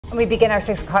We begin our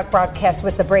 6 o'clock broadcast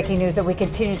with the breaking news that we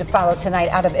continue to follow tonight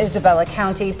out of Isabella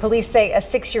County. Police say a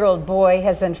 6-year-old boy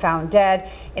has been found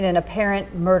dead in an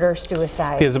apparent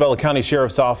murder-suicide. The Isabella County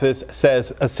Sheriff's Office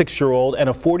says a 6-year-old and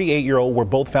a 48-year-old were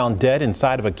both found dead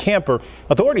inside of a camper.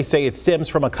 Authorities say it stems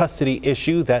from a custody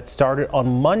issue that started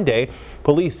on Monday.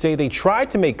 Police say they tried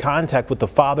to make contact with the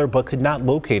father but could not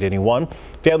locate anyone.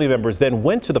 Family members then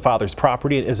went to the father's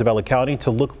property in Isabella County to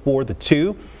look for the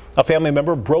two. A family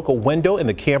member broke a window in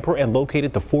the camper and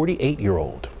located the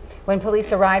 48-year-old. When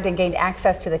police arrived and gained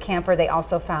access to the camper, they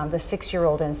also found the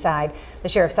 6-year-old inside. The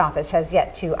sheriff's office has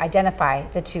yet to identify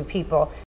the two people.